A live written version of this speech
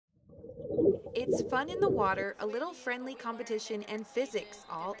It's fun in the water, a little friendly competition, and physics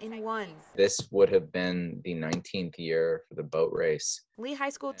all in one. This would have been the 19th year for the boat race. Lee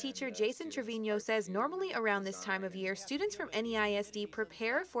High School teacher Jason Trevino says normally around this time of year, students from NEISD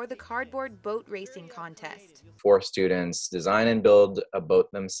prepare for the cardboard boat racing contest. 4 students design and build a boat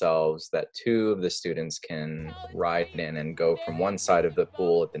themselves that 2 of the students can ride in and go from one side of the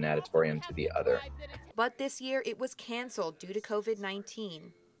pool at the Natatorium to the other. But this year it was canceled due to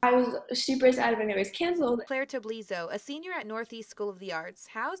COVID-19. I was super excited when it was canceled. Claire Tablizo, a senior at Northeast School of the Arts,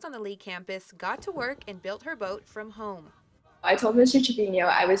 housed on the L.E.E. campus, got to work and built her boat from home. I told Mr. Trevino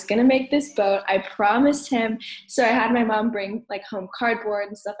I was going to make this boat. I promised him. So I had my mom bring like home cardboard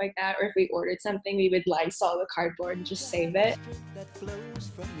and stuff like that. Or if we ordered something, we would Lysol the cardboard and just save it.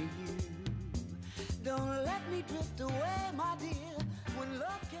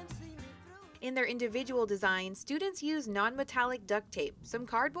 In their individual designs, students use non-metallic duct tape, some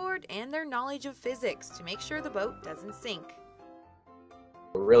cardboard, and their knowledge of physics to make sure the boat doesn't sink.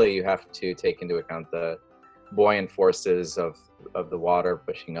 Really, you have to take into account the buoyant forces of the water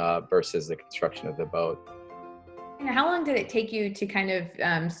pushing up versus the construction of the boat. And how long did it take you to kind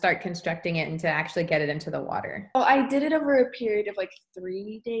of start constructing it and to actually get it into the water? Well, I did it over a period of like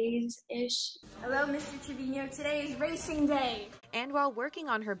 3 days-ish. Hello, Mr. Trevino. Today is racing day. And while working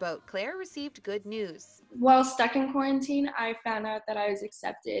on her boat, Claire received good news. While stuck in quarantine, I found out that I was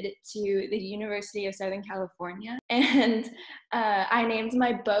accepted to the University of Southern California. And I named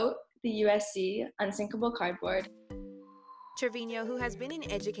my boat the USC Unsinkable Cardboard. Trevino, who has been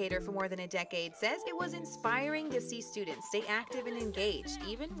an educator for more than a decade, says it was inspiring to see students stay active and engaged,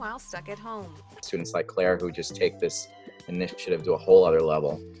 even while stuck at home. Students like Claire who just take this initiative to a whole other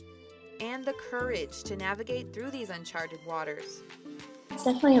level. And the courage to navigate through these uncharted waters. It's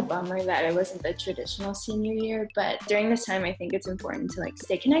definitely a bummer that it wasn't the traditional senior year, but during this time I think it's important to like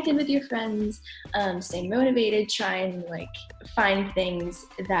stay connected with your friends, stay motivated, try and like find things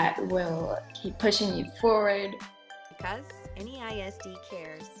that will keep pushing you forward. Because NEISD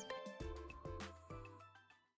cares.